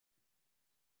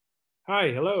Hi,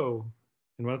 hello,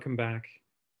 and welcome back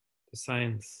to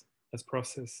Science as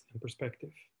Process and Perspective.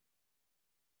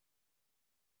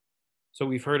 So,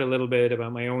 we've heard a little bit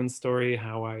about my own story,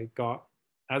 how I got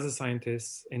as a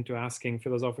scientist into asking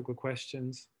philosophical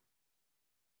questions.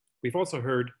 We've also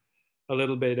heard a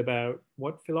little bit about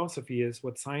what philosophy is,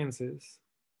 what science is,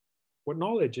 what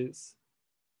knowledge is,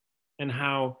 and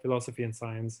how philosophy and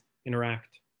science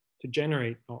interact to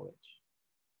generate knowledge.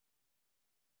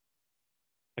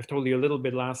 I've told you a little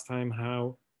bit last time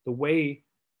how the way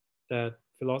that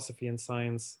philosophy and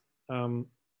science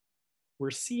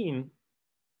were seen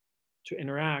to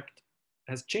interact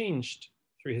has changed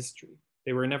through history.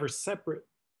 They were never separate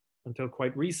until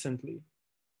quite recently.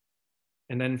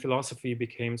 And then philosophy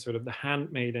became sort of the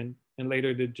handmaiden and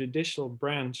later the judicial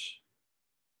branch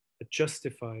that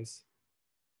justifies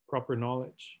proper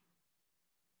knowledge.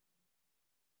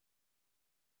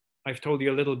 I've told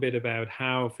you a little bit about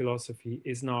how philosophy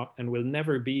is not and will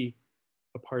never be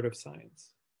a part of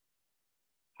science.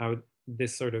 How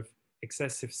this sort of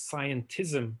excessive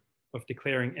scientism of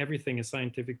declaring everything a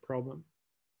scientific problem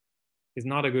is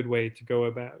not a good way to go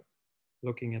about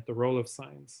looking at the role of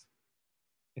science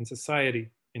in society,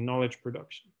 in knowledge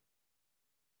production.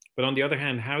 But on the other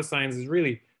hand, how science is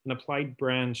really an applied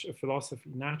branch of philosophy,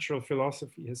 natural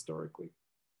philosophy historically.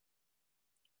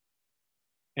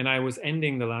 And I was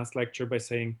ending the last lecture by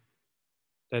saying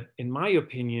that, in my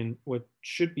opinion, what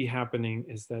should be happening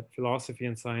is that philosophy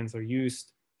and science are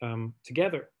used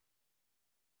together.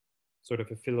 Sort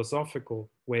of a philosophical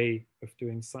way of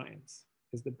doing science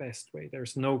is the best way.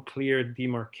 There's no clear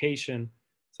demarcation.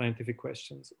 Scientific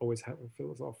questions always have a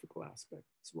philosophical aspect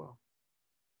as well.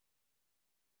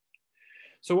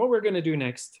 So what we're going to do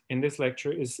next in this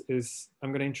lecture is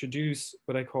I'm going to introduce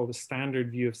what I call the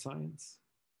standard view of science.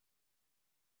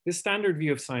 This standard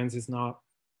view of science is not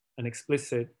an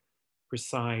explicit,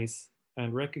 precise,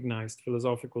 and recognized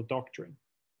philosophical doctrine.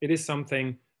 It is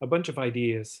something, a bunch of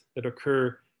ideas that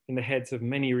occur in the heads of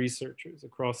many researchers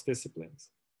across disciplines.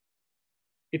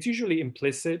 It's usually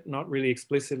implicit, not really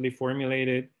explicitly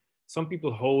formulated. Some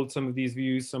people hold some of these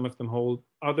views, some of them hold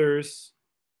others,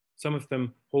 some of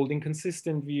them hold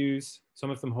inconsistent views, some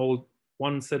of them hold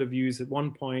one set of views at one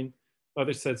point,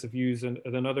 other sets of views at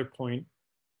another point.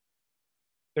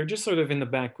 They're just sort of in the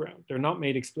background. They're not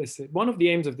made explicit. One of the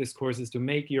aims of this course is to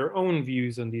make your own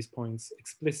views on these points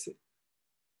explicit.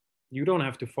 You don't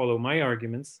have to follow my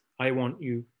arguments. I want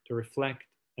you to reflect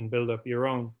and build up your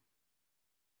own.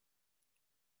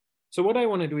 So what I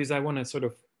want to do is I want to sort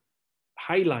of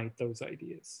highlight those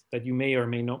ideas that you may or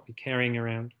may not be carrying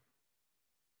around.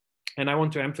 And I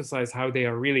want to emphasize how they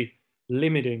are really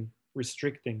limiting,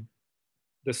 restricting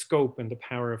the scope and the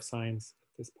power of science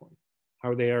at this point.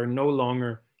 How they are no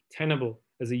longer tenable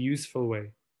as a useful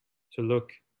way to look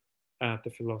at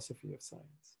the philosophy of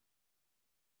science.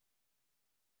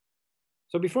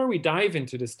 So before we dive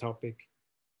into this topic,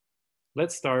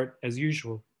 let's start, as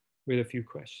usual, with a few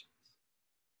questions.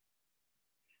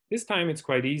 This time it's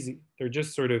quite easy. They're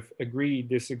just sort of agree,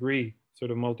 disagree, sort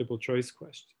of multiple choice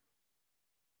questions.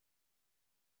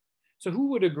 So who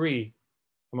would agree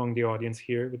among the audience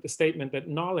here with the statement that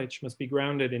knowledge must be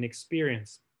grounded in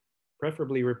experience,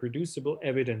 preferably reproducible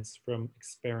evidence from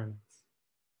experiments?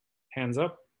 Hands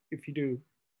up if you do.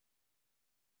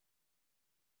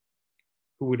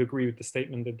 Who would agree with the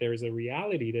statement that there is a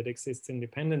reality that exists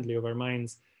independently of our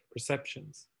mind's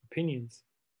perceptions, opinions?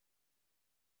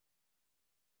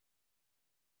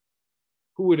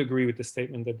 Who would agree with the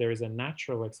statement that there is a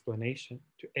natural explanation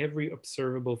to every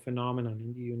observable phenomenon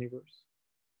in the universe?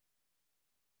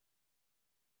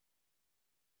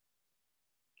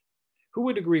 Who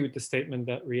would agree with the statement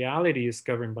that reality is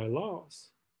governed by laws?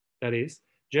 That is,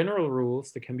 general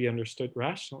rules that can be understood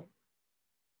rationally.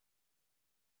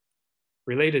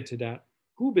 Related to that,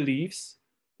 who believes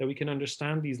that we can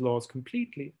understand these laws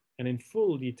completely and in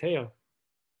full detail?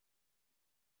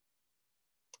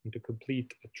 And to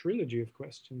complete a trilogy of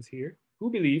questions here, who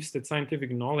believes that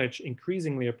scientific knowledge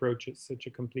increasingly approaches such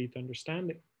a complete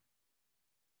understanding?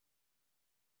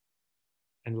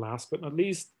 And last but not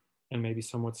least, and maybe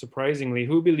somewhat surprisingly,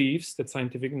 who believes that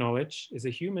scientific knowledge is a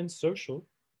human, social,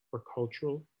 or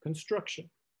cultural construction?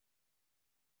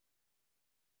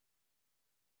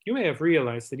 You may have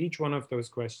realized that each one of those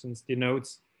questions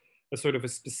denotes a sort of a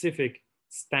specific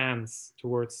stance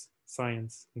towards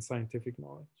science and scientific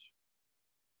knowledge.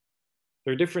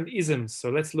 There are different isms, so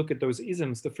let's look at those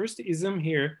isms. The first ism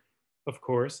here, of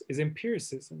course, is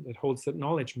empiricism, that holds that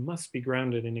knowledge must be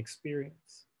grounded in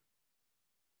experience.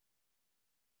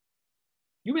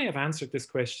 You may have answered this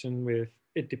question with,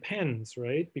 it depends,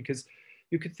 right? Because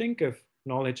you could think of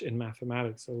knowledge in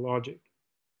mathematics or logic.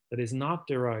 that is not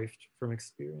derived from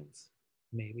experience?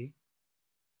 Maybe.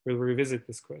 We'll revisit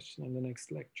this question in the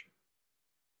next lecture.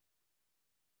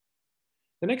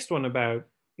 The next one about,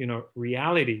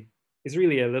 reality is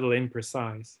really a little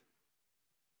imprecise.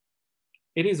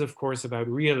 It is, of course, about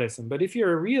realism. But if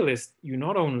you're a realist, you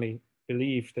not only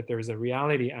believe that there is a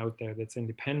reality out there that's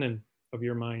independent of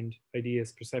your mind,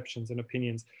 ideas, perceptions, and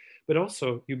opinions, but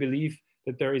also you believe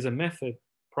that there is a method,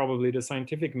 probably the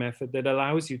scientific method, that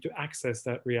allows you to access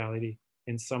that reality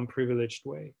in some privileged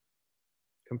way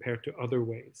compared to other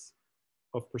ways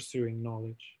of pursuing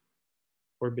knowledge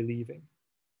or believing.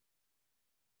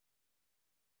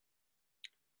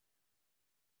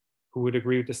 Who would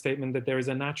agree with the statement that there is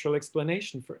a natural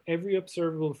explanation for every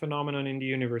observable phenomenon in the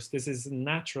universe? This is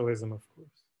naturalism, of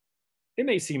course. It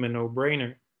may seem a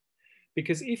no-brainer,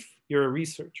 because if you're a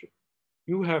researcher,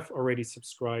 you have already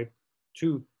subscribed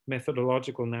to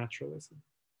methodological naturalism.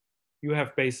 You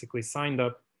have basically signed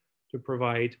up to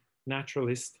provide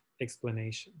naturalist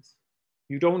explanations.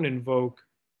 You don't invoke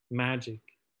magic,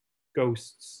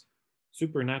 ghosts,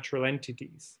 supernatural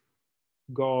entities,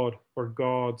 God or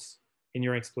gods in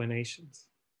your explanations.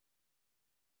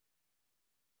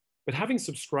 But having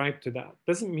subscribed to that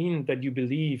doesn't mean that you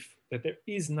believe that there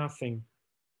is nothing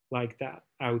like that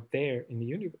out there in the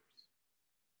universe.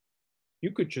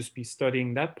 You could just be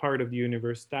studying that part of the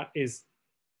universe that is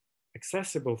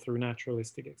accessible through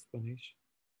naturalistic explanation.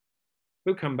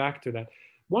 We'll come back to that.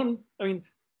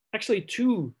 Actually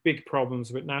two big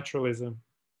problems with naturalism.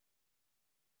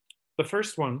 The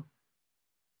first one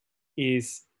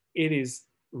is it is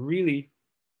really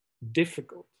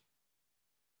difficult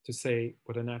to say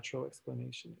what a natural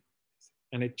explanation is.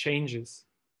 And it changes,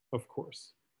 of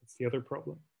course. That's the other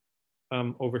problem,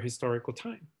 over historical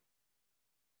time.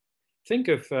 Think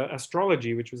of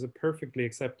astrology, which was a perfectly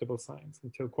acceptable science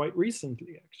until quite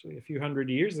recently, actually, a few hundred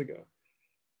years ago.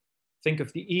 Think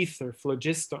of the ether,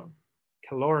 phlogiston,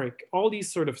 caloric, all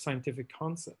these sort of scientific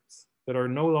concepts that are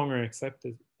no longer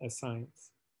accepted as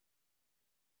science.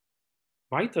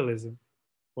 Vitalism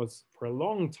was for a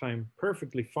long time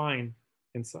perfectly fine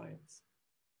in science,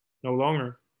 no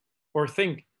longer. Or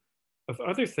think of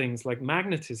other things like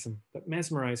magnetism that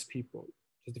mesmerized people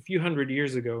just a few hundred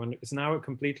years ago, and is now a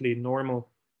completely normal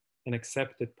and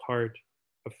accepted part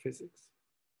of physics.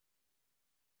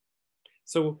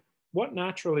 So what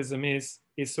naturalism is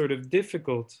sort of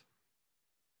difficult,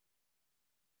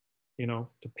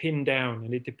 to pin down,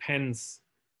 and it depends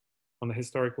on the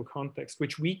historical context,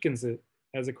 which weakens it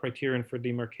as a criterion for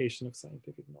demarcation of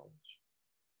scientific knowledge.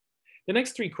 The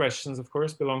next three questions, of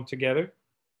course, belong together.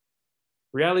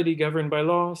 Reality governed by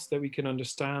laws that we can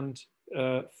understand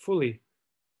fully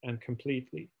and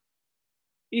completely.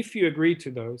 If you agree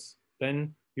to those,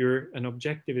 then you're an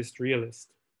objectivist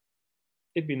realist.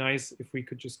 It'd be nice if we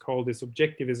could just call this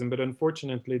objectivism, but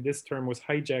unfortunately this term was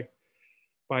hijacked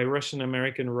by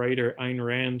Russian-American writer Ayn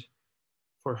Rand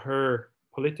for her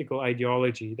political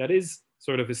ideology that is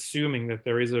sort of assuming that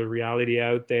there is a reality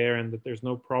out there and that there's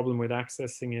no problem with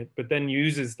accessing it, but then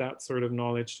uses that sort of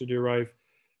knowledge to derive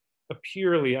a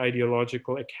purely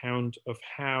ideological account of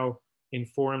how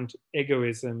informed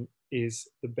egoism is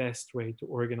the best way to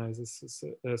organize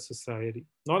a society.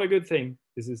 Not a good thing.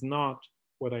 This is not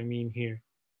what I mean here.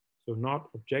 So not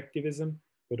objectivism,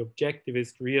 but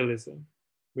objectivist realism,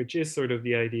 which is sort of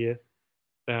the idea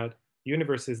that the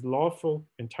universe is lawful,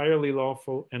 entirely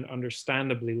lawful, and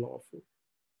understandably lawful.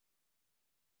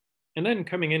 And then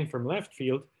coming in from left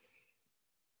field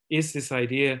is this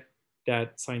idea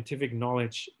that scientific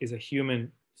knowledge is a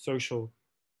human, social,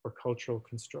 or cultural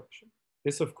construction.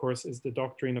 This, of course, is the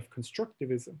doctrine of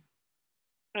constructivism.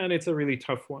 And it's a really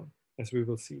tough one, as we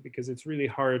will see, because it's really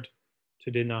hard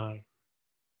to deny.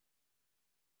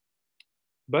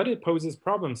 But it poses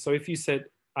problems. So if you said,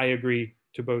 I agree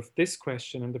to both this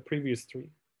question and the previous three,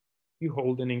 you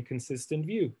hold an inconsistent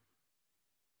view.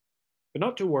 But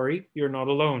not to worry, you're not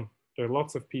alone. There are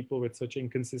lots of people with such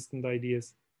inconsistent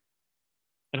ideas.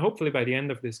 And hopefully by the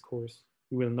end of this course,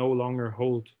 you will no longer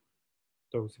hold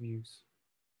those views.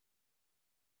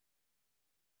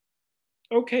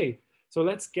 Okay, so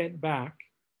let's get back.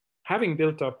 Having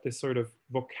built up this sort of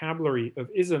vocabulary of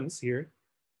isms here,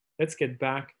 let's get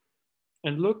back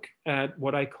and look at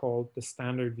what I call the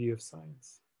standard view of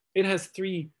science. It has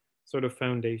three sort of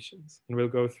foundations, and we'll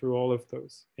go through all of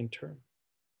those in turn.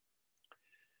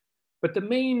 But the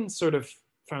main sort of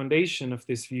foundation of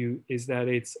this view is that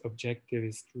it's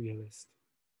objectivist realist.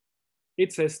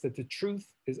 It says that the truth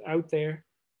is out there.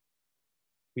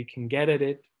 We can get at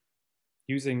it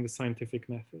using the scientific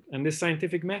method. And this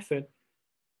scientific method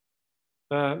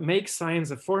makes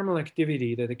science a formal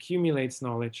activity that accumulates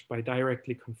knowledge by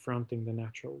directly confronting the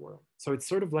natural world. So it's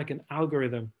sort of like an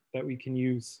algorithm that we can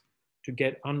use to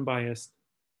get unbiased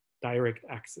direct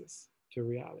access to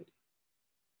reality.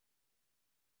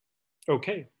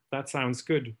 Okay, that sounds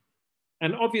good.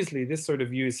 And obviously, this sort of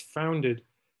view is founded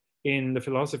in the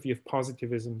philosophy of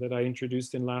positivism that I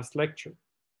introduced in last lecture,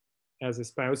 as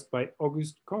espoused by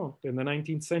Auguste Comte in the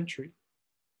 19th century.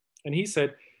 And he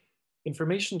said,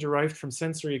 information derived from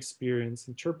sensory experience,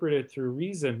 interpreted through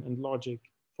reason and logic,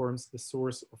 forms the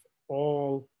source of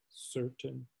all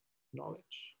certain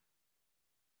knowledge.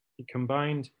 He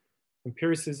combined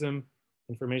empiricism,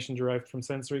 information derived from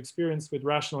sensory experience, with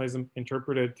rationalism,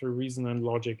 interpreted through reason and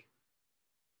logic,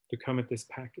 to come at this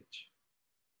package.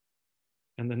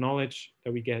 And the knowledge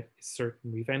that we get is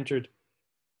certain. We've entered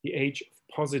the age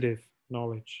of positive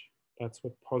knowledge. That's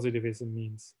what positivism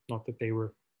means, not that they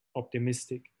were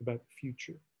optimistic about the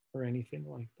future or anything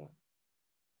like that.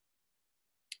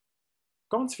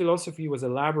 Comte's philosophy was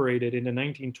elaborated in the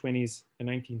 1920s and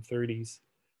 1930s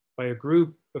by a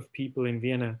group of people in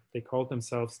Vienna. They called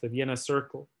themselves the Vienna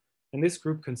Circle. And this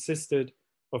group consisted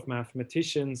of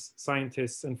mathematicians,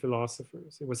 scientists, and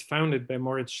philosophers. It was founded by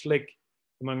Moritz Schlick,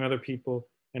 among other people,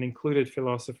 and included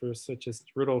philosophers such as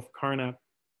Rudolf Carnap,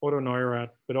 Otto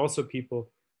Neurath, but also people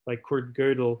like Kurt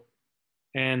Gödel,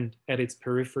 and at its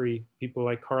periphery, people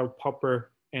like Karl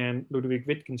Popper and Ludwig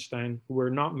Wittgenstein, who were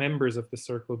not members of the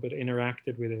circle, but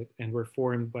interacted with it and were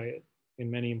formed by it in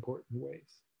many important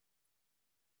ways.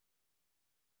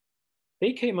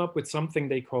 They came up with something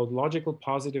they called logical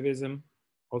positivism,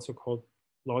 also called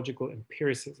logical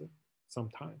empiricism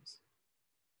sometimes.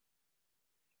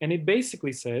 And it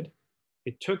basically said,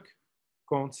 it took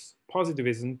Comte's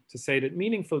positivism to say that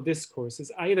meaningful discourse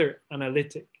is either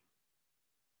analytic,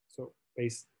 so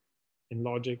based in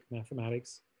logic,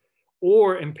 mathematics,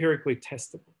 or empirically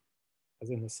testable, as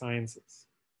in the sciences.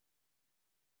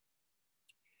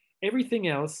 Everything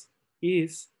else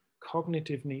is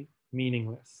cognitively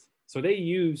meaningless. So they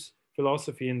use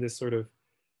philosophy in this sort of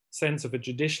sense of a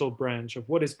judicial branch of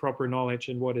what is proper knowledge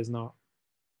and what is not.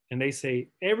 And they say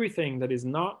everything that is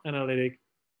not analytic,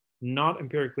 not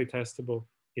empirically testable,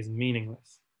 is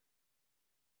meaningless.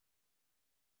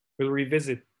 We'll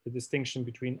revisit the distinction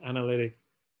between analytic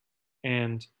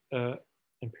and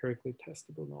empirically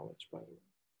testable knowledge, by the way,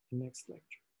 in the next lecture.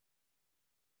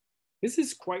 This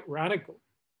is quite radical.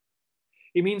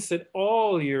 It means that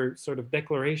all your sort of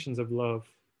declarations of love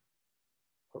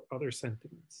or other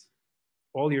sentiments,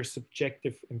 all your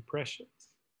subjective impressions,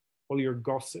 all your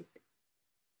gossip,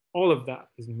 all of that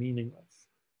is meaningless.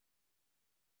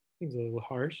 Seems a little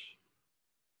harsh,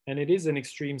 and it is an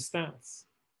extreme stance.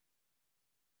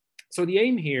 So the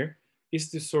aim here is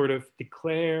to sort of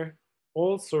declare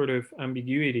all sort of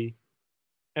ambiguity,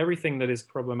 everything that is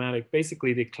problematic,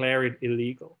 basically declare it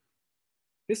illegal.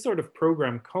 This sort of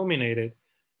program culminated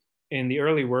in the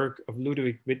early work of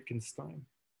Ludwig Wittgenstein,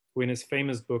 who in his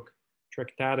famous book,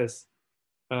 Tractatus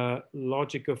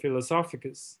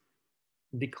Logico-Philosophicus,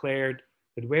 declared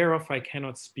that whereof I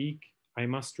cannot speak, I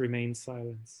must remain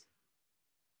silent.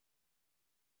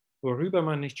 Worüber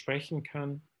man nicht sprechen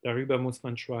kann, darüber muss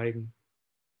man schweigen.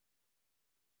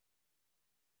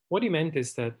 What he meant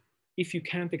is that if you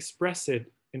can't express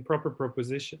it in proper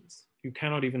propositions, you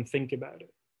cannot even think about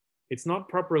it. It's not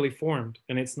properly formed,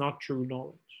 and it's not true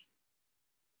knowledge.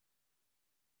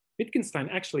 Wittgenstein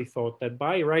actually thought that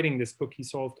by writing this book, he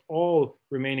solved all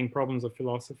remaining problems of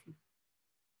philosophy.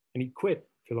 And he quit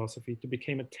philosophy to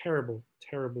become a terrible,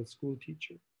 terrible school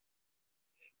teacher.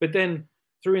 But then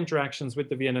through interactions with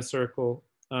the Vienna Circle,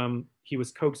 he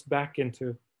was coaxed back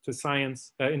into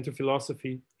science, into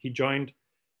philosophy. He joined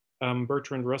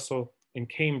Bertrand Russell in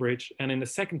Cambridge, and in the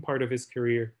second part of his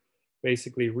career,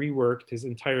 basically reworked his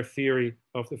entire theory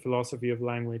of the philosophy of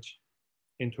language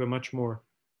into a much more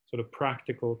sort of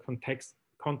practical,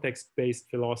 context-based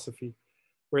philosophy,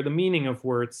 where the meaning of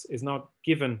words is not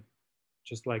given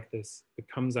just like this. It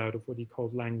comes out of what he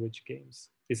called language games.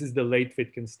 This is the late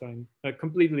Wittgenstein, a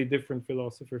completely different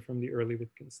philosopher from the early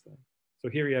Wittgenstein. So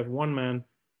here you have one man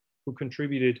who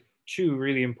contributed two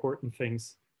really important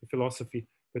things to philosophy,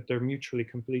 but they're mutually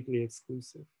completely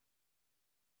exclusive.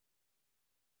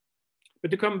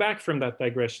 But to come back from that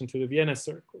digression to the Vienna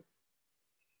Circle,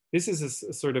 this is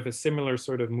a sort of a similar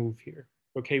sort of move here.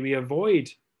 Okay, we avoid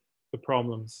the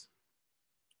problems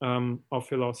of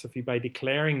philosophy by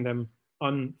declaring them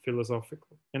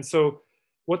unphilosophical. And so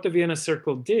what the Vienna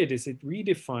Circle did is it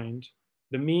redefined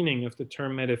the meaning of the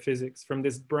term metaphysics from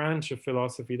this branch of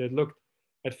philosophy that looked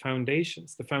at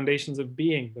foundations, the foundations of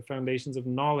being, the foundations of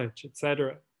knowledge,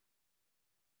 etc.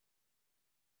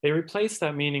 They replaced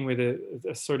that meaning with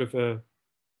a sort of a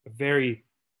very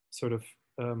sort of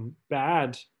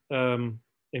bad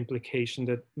implication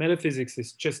that metaphysics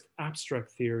is just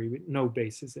abstract theory with no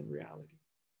basis in reality.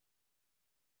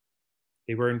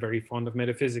 They weren't very fond of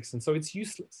metaphysics, and so it's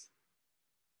useless.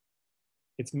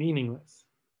 It's meaningless,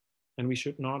 and we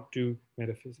should not do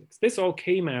metaphysics. This all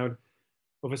came out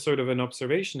of a sort of an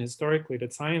observation historically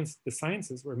that the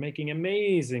sciences were making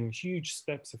amazing, huge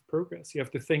steps of progress. You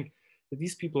have to think that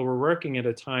these people were working at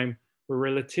a time where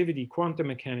relativity, quantum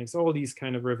mechanics, all these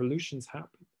kind of revolutions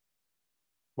happened,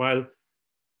 while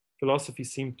philosophy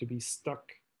seemed to be stuck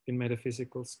in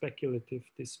metaphysical speculative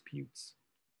disputes.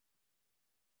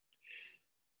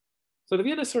 So the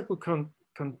Vienna Circle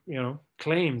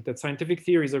claimed that scientific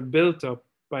theories are built up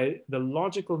by the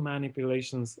logical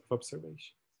manipulations of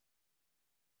observation.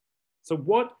 So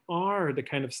what are the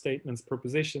kind of statements,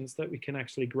 propositions that we can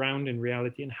actually ground in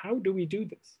reality, and how do we do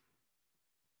this?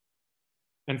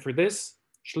 And for this,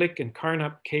 Schlick and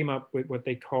Carnap came up with what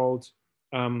they called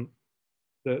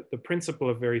the principle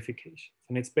of verification.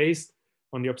 And it's based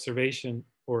on the observation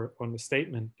or on the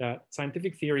statement that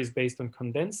scientific theory is based on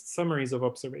condensed summaries of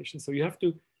observation. So you have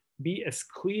to be as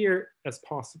clear as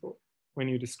possible when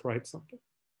you describe something.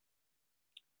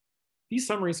 These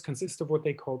summaries consist of what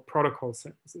they call protocol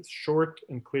sentences, short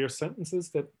and clear sentences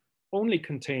that only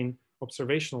contain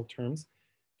observational terms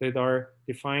that are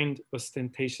defined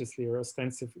ostentatiously or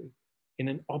ostensively in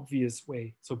an obvious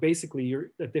way. So basically,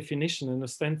 a definition, an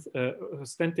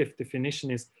ostensive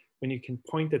definition is when you can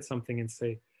point at something and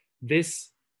say, this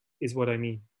is what I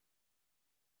mean.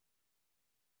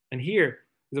 And here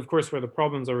is, of course, where the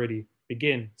problems already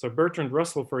begin. So Bertrand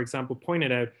Russell, for example,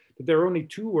 pointed out that there are only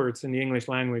two words in the English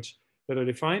language that are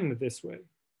defined this way.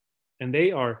 And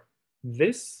they are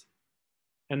this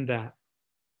and that.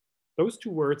 Those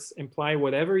two words imply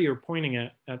whatever you're pointing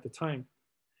at the time.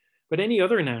 But any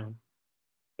other noun,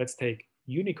 let's take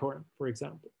unicorn, for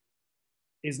example,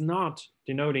 is not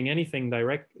denoting anything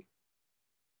directly.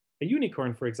 A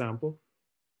unicorn, for example,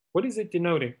 what is it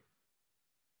denoting?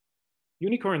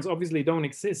 Unicorns obviously don't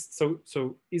exist.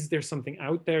 So is there something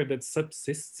out there that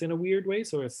subsists in a weird way?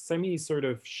 So a semi sort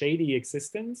of shady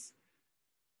existence?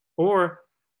 Or,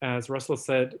 as Russell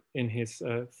said in his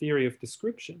theory of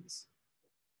descriptions,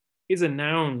 is a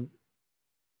noun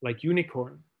like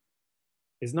unicorn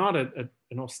is not an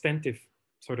ostensive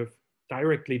sort of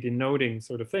directly denoting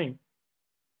sort of thing,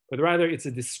 but rather it's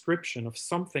a description of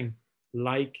something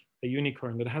like a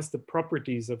unicorn that has the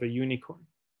properties of a unicorn.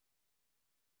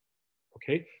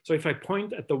 Okay, so if I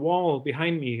point at the wall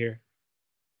behind me here,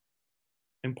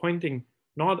 I'm pointing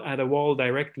not at a wall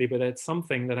directly, but at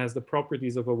something that has the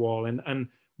properties of a wall. And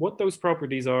what those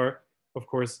properties are, of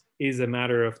course, is a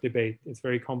matter of debate. It's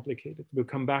very complicated. We'll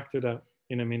come back to that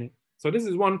in a minute. So this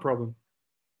is one problem.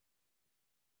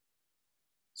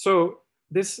 So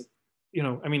this,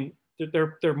 I mean,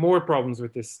 there are more problems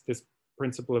with this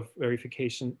principle of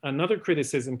verification. Another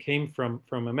criticism came from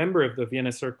a member of the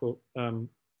Vienna Circle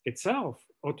itself,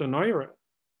 Otto Neurath.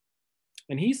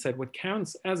 And he said what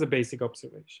counts as a basic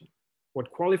observation, what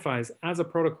qualifies as a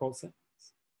protocol sentence,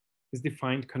 is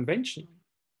defined conventionally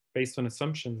based on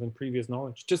assumptions and previous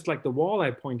knowledge. Just like the wall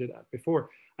I pointed at before,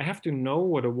 I have to know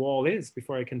what a wall is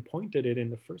before I can point at it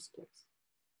in the first place.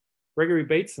 Gregory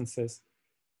Bateson says,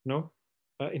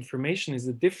 information is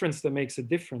a difference that makes a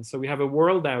difference. So we have a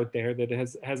world out there that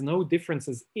has no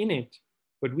differences in it,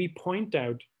 but we point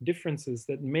out differences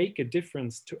that make a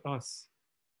difference to us.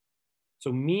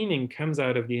 So meaning comes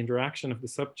out of the interaction of the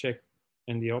subject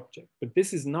and the object. But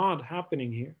this is not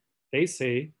happening here. They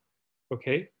say,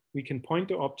 okay, we can point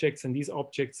to objects, and these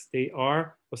objects, they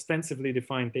are ostensibly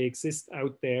defined. They exist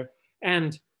out there.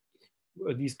 And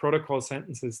these protocol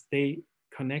sentences, they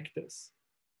connect us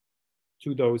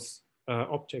to those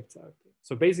objects out there.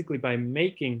 So basically, by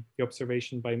making the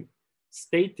observation, by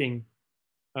stating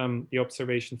the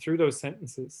observation through those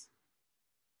sentences,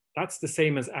 that's the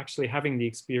same as actually having the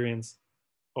experience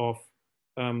of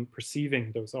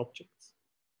perceiving those objects.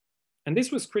 And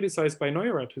this was criticized by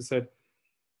Neurath, who said,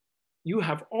 you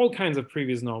have all kinds of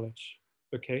previous knowledge,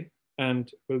 okay? And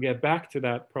we'll get back to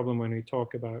that problem when we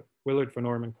talk about Willard von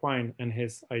Orman Quine and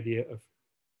his idea of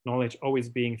knowledge always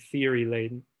being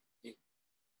theory-laden.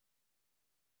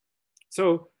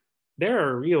 So there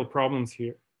are real problems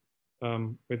here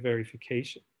with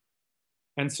verification.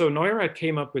 And so Neurath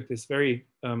came up with this very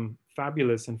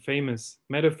fabulous and famous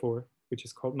metaphor, which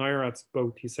is called Neurath's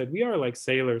boat. He said, we are like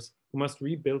sailors who must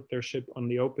rebuild their ship on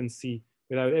the open sea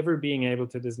without ever being able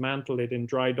to dismantle it in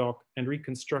dry dock and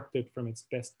reconstruct it from its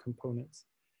best components.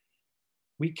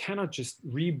 We cannot just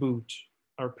reboot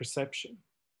our perception,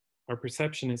 Our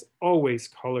perception is always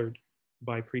colored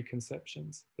by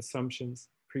preconceptions, assumptions,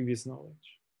 previous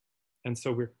knowledge. And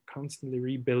so we're constantly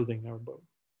rebuilding our bow.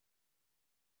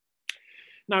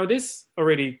 Now, this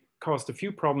already caused a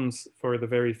few problems for the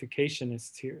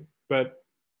verificationists here, but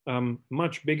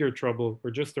much bigger trouble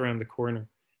were just around the corner.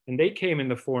 And they came in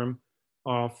the form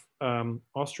of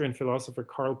Austrian philosopher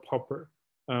Karl Popper,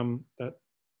 who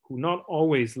not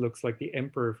always looks like the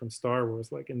emperor from Star Wars,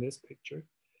 like in this picture.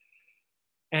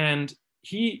 And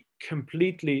he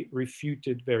completely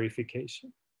refuted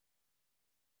verification.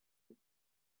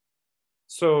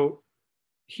 So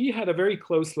he had a very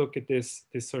close look at this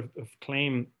sort of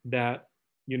claim that,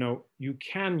 you know, you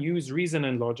can use reason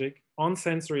and logic on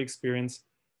sensory experience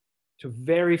to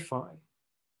verify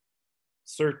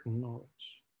certain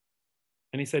knowledge.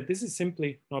 And he said, this is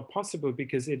simply not possible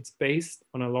because it's based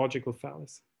on a logical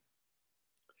fallacy.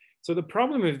 So the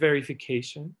problem with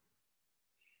verification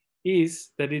is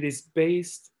that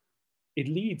it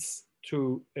leads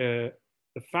to the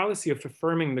fallacy of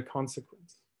affirming the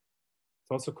consequence.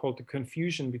 It's also called the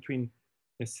confusion between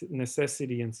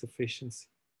necessity and sufficiency.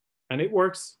 And it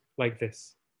works like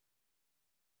this.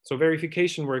 So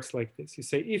verification works like this. You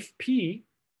say, if P,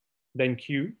 then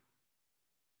Q.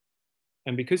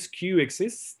 And because Q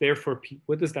exists, therefore P.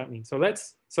 What does that mean? So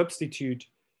let's substitute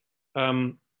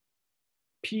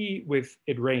P with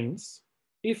it rains.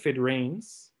 If it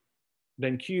rains,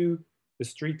 then Q, the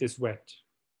street is wet.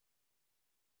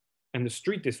 And the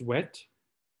street is wet,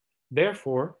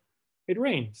 therefore it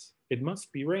rains. It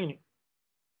must be raining.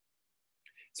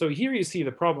 So here you see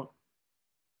the problem.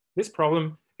 This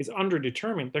problem is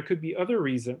underdetermined. There could be other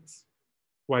reasons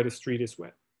why the street is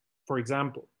wet. For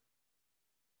example,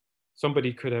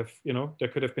 somebody could have, there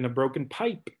could have been a broken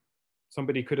pipe.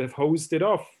 Somebody could have hosed it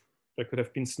off. There could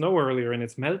have been snow earlier and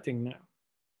it's melting now,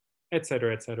 et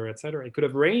cetera, et cetera, et cetera. It could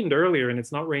have rained earlier and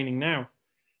it's not raining now.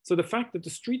 So the fact that the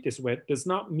street is wet does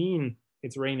not mean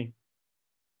it's raining.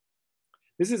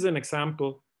 This is an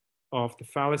example of the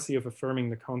fallacy of affirming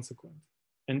the consequent.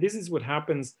 And this is what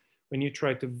happens when you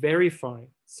try to verify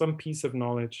some piece of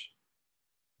knowledge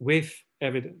with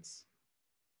evidence.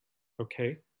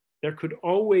 Okay? There could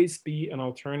always be an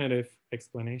alternative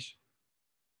explanation.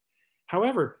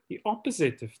 However, the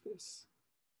opposite of this,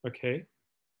 okay?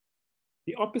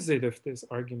 The opposite of this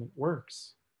argument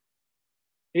works.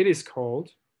 It is called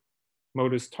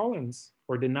modus tollens,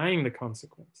 or denying the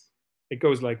consequence. It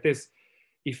goes like this: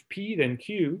 if P, then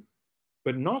Q,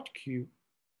 but not Q,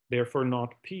 therefore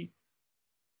not P.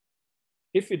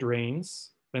 If it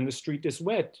rains, then the street is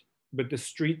wet, but the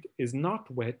street is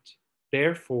not wet,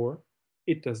 therefore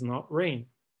it does not rain.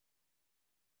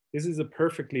 This is a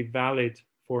perfectly valid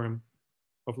form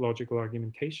of logical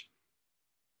argumentation.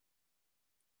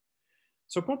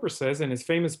 So Popper says in his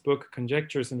famous book,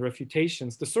 Conjectures and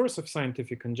Refutations, the source of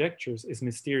scientific conjectures is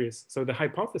mysterious. So the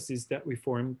hypotheses that we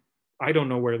form, I don't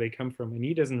know where they come from, and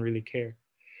he doesn't really care.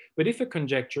 But if a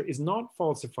conjecture is not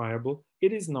falsifiable,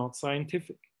 it is not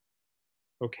scientific.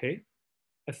 Okay?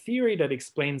 A theory that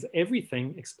explains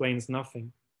everything explains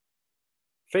nothing.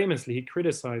 Famously, he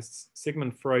criticized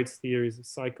Sigmund Freud's theories of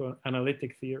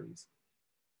psychoanalytic theories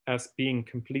as being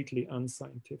completely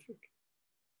unscientific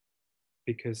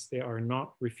because they are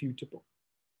not refutable.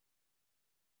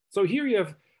 So here you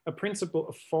have a principle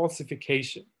of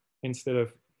falsification instead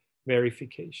of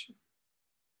verification.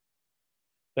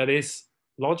 That is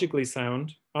logically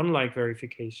sound, unlike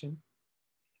verification,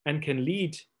 and can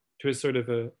lead to a sort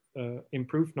of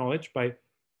improved knowledge by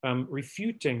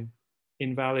refuting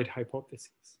invalid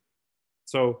hypotheses.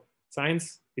 So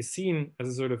science is seen as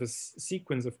a sort of a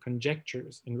sequence of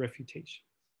conjectures and refutation.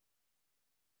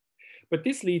 But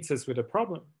this leads us with a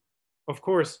problem. Of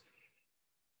course,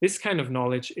 this kind of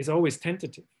knowledge is always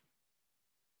tentative.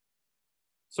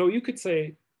 So you could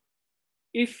say,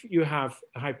 if you have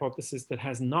a hypothesis that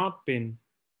has not been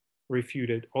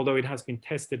refuted, although it has been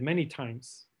tested many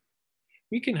times,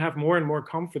 we can have more and more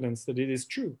confidence that it is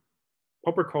true.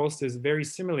 Popper calls this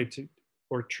verisimilitude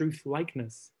or truth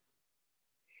likeness.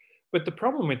 But the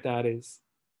problem with that is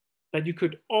that you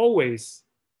could always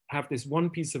have this one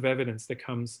piece of evidence that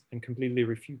comes and completely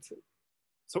refutes it.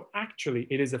 So actually,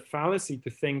 it is a fallacy to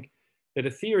think that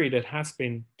a theory that has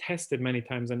been tested many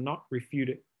times and not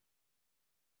refuted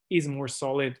is more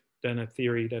solid than a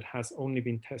theory that has only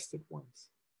been tested once.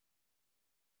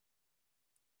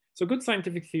 So good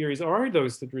scientific theories are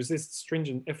those that resist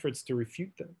stringent efforts to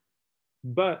refute them.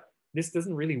 But this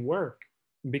doesn't really work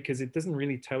because it doesn't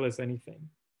really tell us anything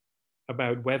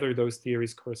about whether those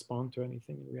theories correspond to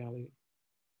anything in reality.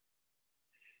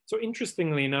 So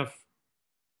interestingly enough,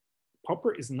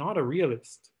 Popper is not a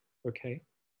realist, okay,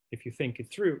 if you think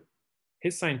it through.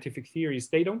 his scientific theories,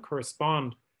 they don't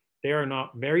correspond. They are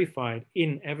not verified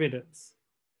in evidence,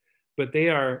 but they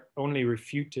are only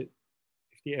refuted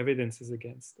if the evidence is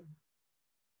against them.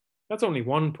 That's only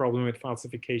one problem with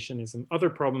falsificationism. Other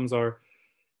problems are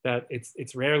that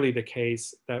it's rarely the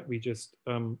case that we just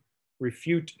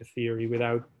refute a theory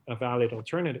without a valid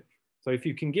alternative. So if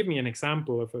you can give me an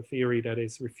example of a theory that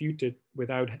is refuted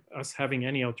without us having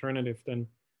any alternative, then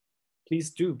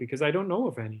please do, because I don't know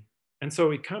of any. And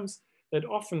so it comes that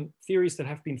often theories that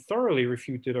have been thoroughly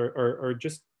refuted are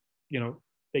just,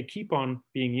 they keep on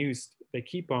being used. They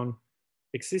keep on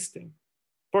existing.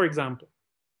 For example,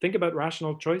 think about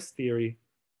rational choice theory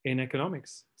in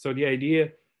economics. So the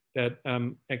idea that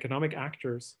economic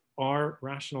actors are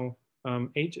rational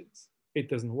agents. It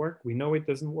doesn't work. We know it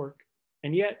doesn't work.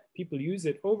 And yet people use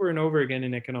it over and over again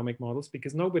in economic models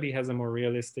because nobody has a more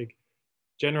realistic,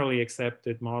 generally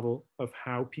accepted model of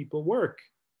how people work,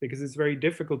 because it's very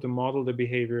difficult to model the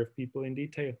behavior of people in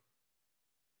detail.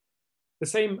 The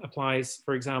same applies,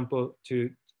 for example,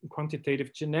 to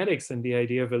quantitative genetics and the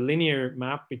idea of a linear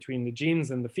map between the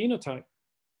genes and the phenotype.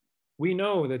 We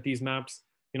know that these maps,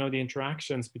 the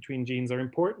interactions between genes are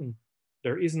important.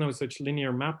 There is no such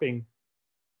linear mapping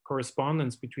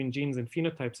correspondence between genes and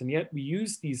phenotypes, and yet we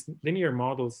use these linear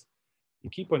models. We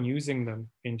keep on using them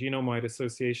in genome-wide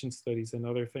association studies and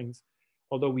other things,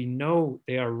 although we know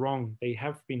they are wrong. They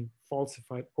have been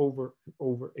falsified over and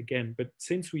over again. But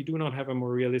since we do not have a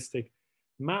more realistic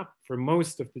map for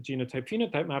most of the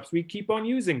genotype-phenotype maps, we keep on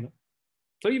using them.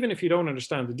 So even if you don't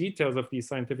understand the details of these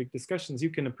scientific discussions, you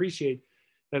can appreciate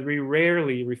that we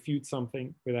rarely refute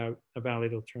something without a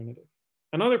valid alternative.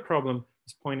 Another problem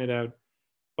was pointed out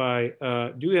by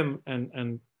Duhem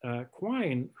and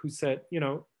Quine, who said,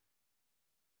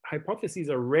 hypotheses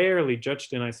are rarely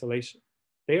judged in isolation.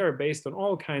 They are based on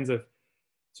all kinds of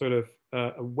sort of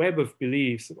a web of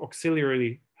beliefs,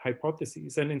 auxiliary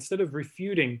hypotheses. And instead of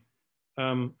refuting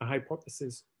a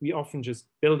hypothesis, we often just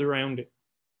build around it.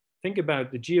 Think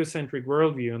about the geocentric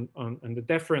worldview and the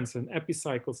deference and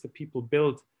epicycles that people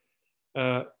build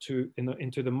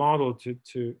into the model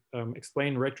to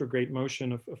explain retrograde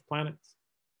motion of planets.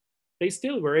 They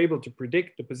still were able to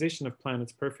predict the position of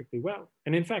planets perfectly well.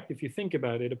 And in fact, if you think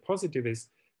about it, a positivist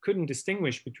couldn't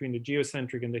distinguish between the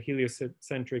geocentric and the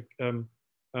heliocentric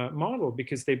model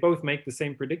because they both make the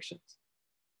same predictions.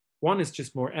 One is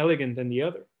just more elegant than the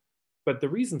other, but the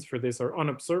reasons for this are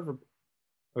unobservable.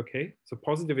 Okay, so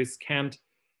positivists can't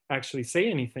actually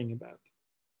say anything about it.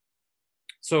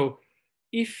 So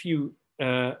if you,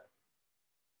 the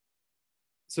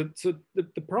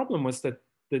problem was that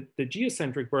the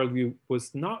geocentric worldview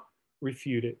was not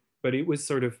refuted, but it was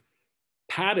sort of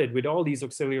padded with all these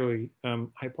auxiliary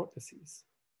hypotheses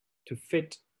to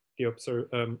fit the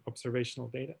observational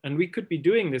data. And we could be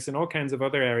doing this in all kinds of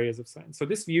other areas of science. So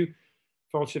this view,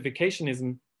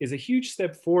 falsificationism, is a huge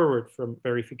step forward from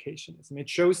verificationism. It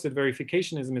shows that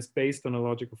verificationism is based on a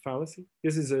logical fallacy.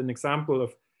 This is an example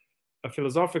of a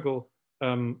philosophical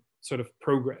sort of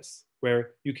progress,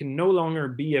 where you can no longer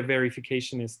be a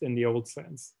verificationist in the old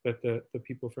sense that the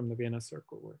people from the Vienna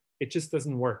Circle were. It just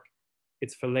doesn't work.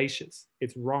 It's fallacious.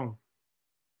 It's wrong.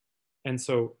 And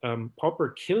so Popper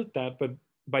killed that, but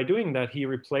by doing that, he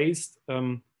replaced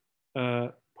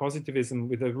positivism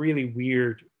with a really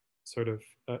weird sort of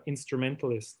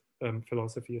instrumentalist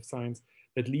philosophy of science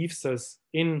that leaves us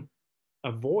in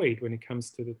a void when it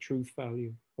comes to the truth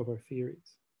value of our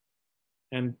theories.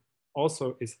 And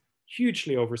also is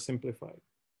hugely oversimplified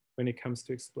when it comes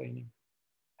to explaining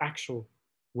actual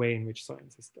way in which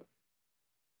science is done.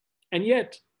 And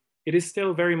yet, it is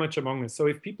still very much among us. So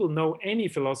if people know any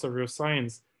philosopher of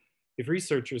science, if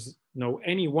researchers know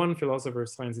any one philosopher of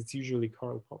science, it's usually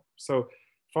Karl Popper. So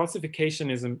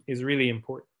falsificationism is really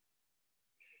important.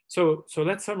 So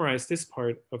let's summarize this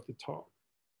part of the talk.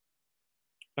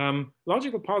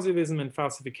 Logical positivism and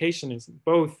falsificationism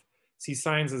both see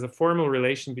science as a formal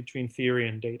relation between theory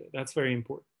and data. That's very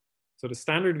important. So the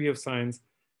standard view of science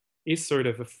is sort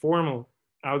of a formal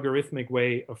algorithmic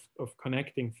way of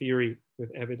connecting theory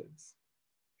with evidence.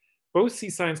 Both see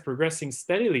science progressing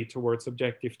steadily towards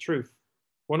objective truth.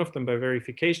 One of them by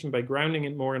verification, by grounding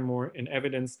it more and more in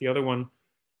evidence. The other one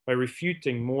by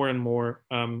refuting more and more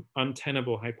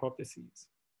untenable hypotheses.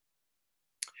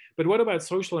 But what about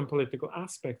social and political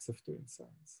aspects of doing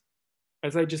science?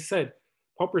 As I just said,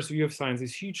 Popper's view of science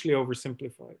is hugely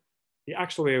oversimplified. The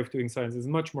actual way of doing science is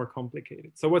much more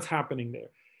complicated. So what's happening there?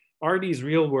 Are these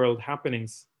real world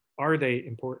happenings, are they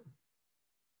important?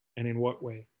 And in what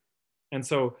way? And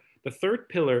so the third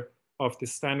pillar of the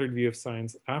standard view of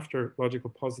science after logical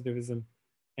positivism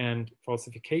and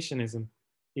falsificationism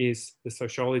is the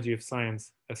sociology of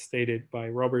science, as stated by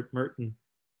Robert Merton.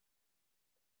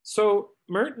 So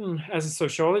Merton, as a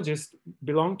sociologist,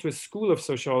 belonged to a school of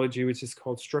sociology which is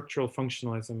called structural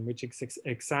functionalism, which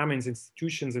examines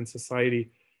institutions in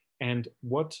society and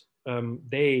what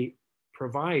they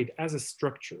provide as a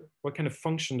structure, what kind of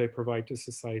function they provide to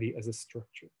society as a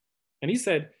structure. And he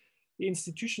said, the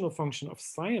institutional function of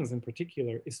science in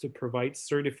particular is to provide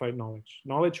certified knowledge,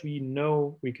 knowledge we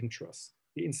know we can trust.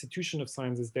 The institution of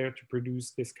science is there to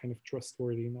produce this kind of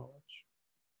trustworthy knowledge.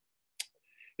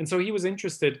 And so he was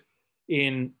interested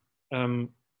in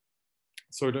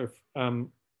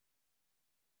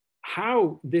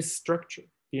how this structure,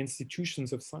 the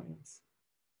institutions of science,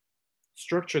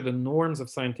 structure the norms of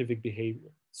scientific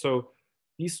behavior. So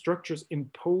these structures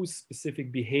impose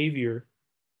specific behavior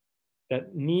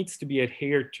that needs to be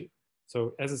adhered to.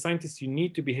 So as a scientist, you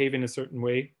need to behave in a certain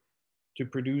way to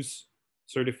produce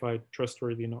certified,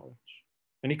 trustworthy knowledge.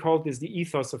 And he called this the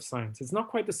ethos of science. It's not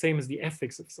quite the same as the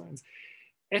ethics of science.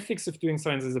 Ethics of doing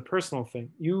science is a personal thing.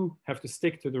 You have to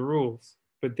stick to the rules,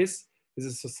 but this is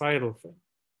a societal thing,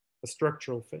 a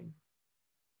structural thing.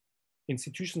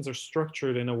 Institutions are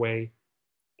structured in a way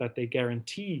that they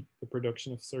guarantee the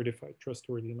production of certified,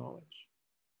 trustworthy knowledge.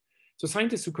 So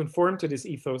scientists who conform to this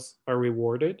ethos are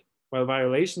rewarded, while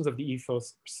violations of the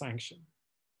ethos are sanctioned.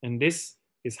 And this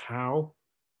is how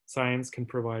science can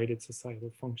provide its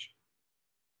societal function.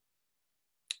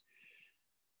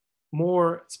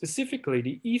 More specifically,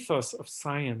 the ethos of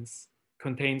science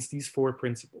contains these four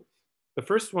principles. The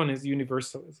first one is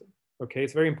universalism. Okay,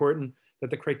 it's very important that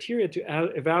the criteria to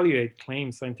evaluate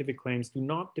claims, scientific claims, do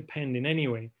not depend in any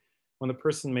way on the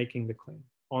person making the claim,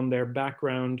 on their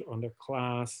background, on their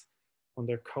class, on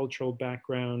their cultural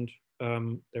background,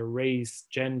 their race,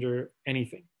 gender,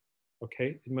 anything.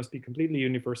 Okay, it must be completely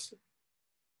universal.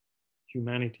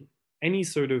 Humanity, any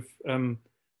sort of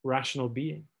rational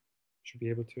being should be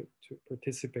able to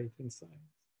participate in science.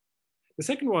 The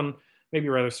second one may be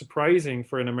rather surprising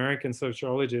for an American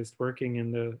sociologist working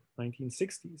in the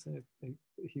 1960s.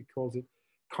 He calls it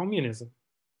communism.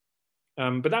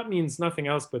 But that means nothing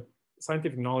else but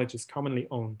scientific knowledge is commonly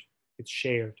owned. It's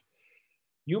shared.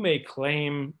 You may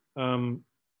claim to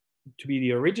be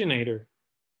the originator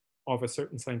of a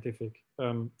certain scientific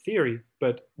theory,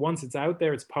 but once it's out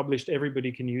there, it's published,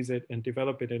 everybody can use it and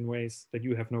develop it in ways that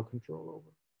you have no control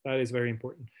over. That is very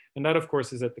important. And that, of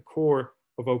course, is at the core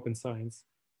of open science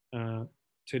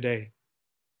today.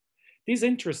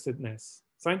 Disinterestedness.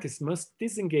 Scientists must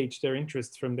disengage their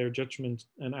interests from their judgment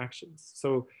and actions.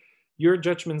 So your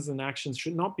judgments and actions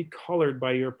should not be colored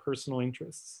by your personal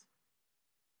interests.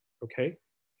 Okay?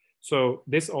 So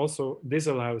this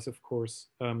allows, of course,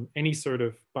 any sort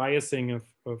of biasing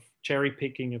of cherry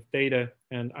picking of data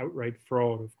and outright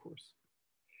fraud, of course.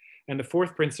 And the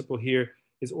fourth principle here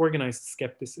is organized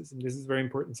skepticism. This is very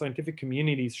important. Scientific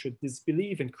communities should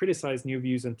disbelieve and criticize new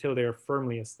views until they are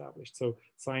firmly established. So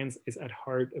science is at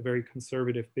heart a very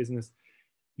conservative business.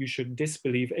 You should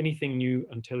disbelieve anything new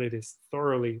until it is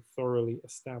thoroughly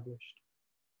established.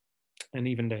 And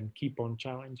even then, keep on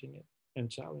challenging it and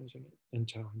challenging it and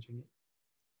challenging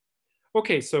it.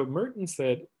 Okay, so Merton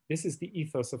said, this is the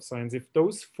ethos of science. If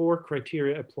those four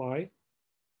criteria apply,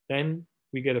 then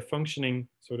we get a functioning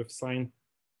sort of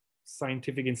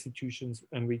scientific institutions,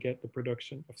 and we get the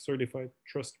production of certified,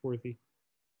 trustworthy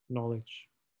knowledge.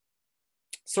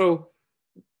 So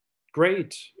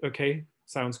great, okay,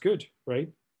 sounds good, right?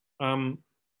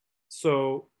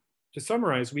 So to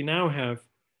summarize, we now have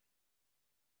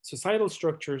societal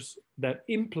structures that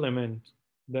implement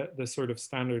the sort of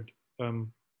standard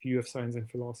view of science and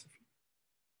philosophy.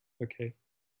 Okay,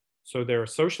 so there are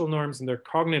social norms and there are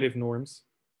cognitive norms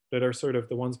that are sort of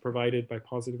the ones provided by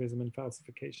positivism and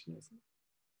falsificationism.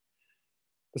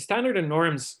 The standard and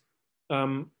norms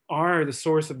are the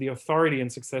source of the authority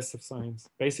and success of science.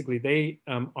 Basically, they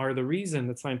are the reason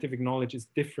that scientific knowledge is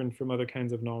different from other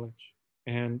kinds of knowledge,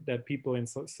 and that people in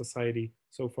society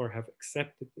so far have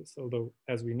accepted this, although,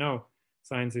 as we know,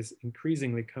 science is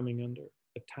increasingly coming under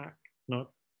attack, not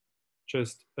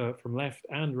just from left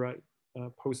and right,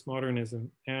 postmodernism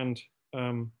and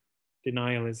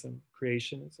denialism,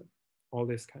 creationism, all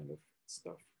this kind of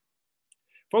stuff.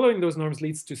 Following those norms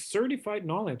leads to certified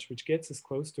knowledge, which gets us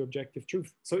close to objective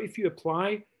truth. So if you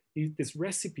apply this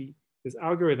recipe, this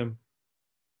algorithm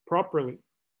properly,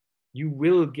 you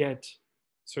will get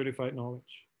certified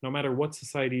knowledge, no matter what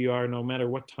society you are, no matter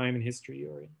what time in history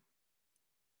you're in.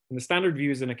 And the standard view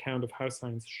is an account of how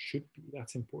science should be.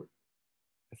 That's important.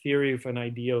 A theory of an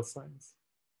ideal science.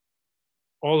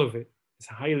 All of it is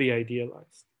highly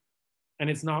idealized. And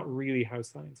it's not really how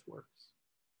science works.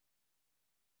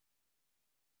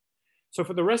 So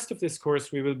for the rest of this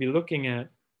course, we will be looking at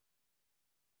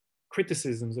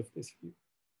criticisms of this view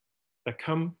that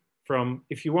come from,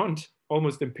 if you want,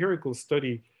 almost empirical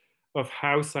study of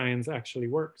how science actually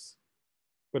works,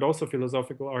 but also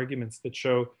philosophical arguments that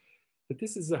show that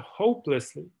this is a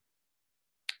hopelessly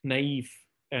naive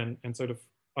and sort of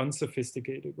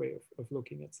unsophisticated way of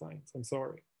looking at science. I'm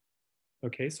sorry.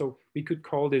 Okay, so we could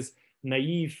call this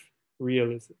naive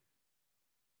realism.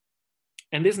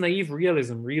 And this naive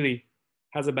realism really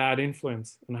has a bad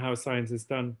influence on how science is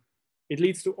done. It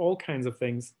leads to all kinds of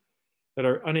things that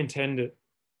are unintended.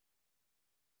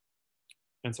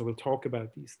 And so we'll talk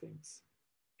about these things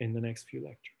in the next few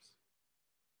lectures.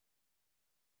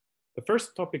 The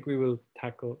first topic we will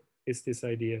tackle is this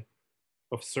idea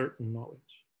of certain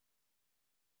knowledge.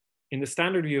 In the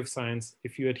standard view of science,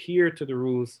 if you adhere to the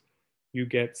rules, you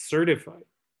get certified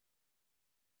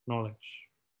knowledge.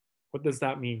 What does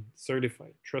that mean?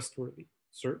 Certified, trustworthy,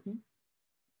 certain?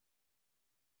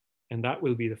 And that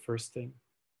will be the first thing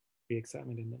we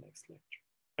examine in the next lecture.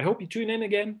 I hope you tune in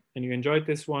again and you enjoyed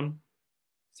this one.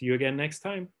 See you again next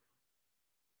time.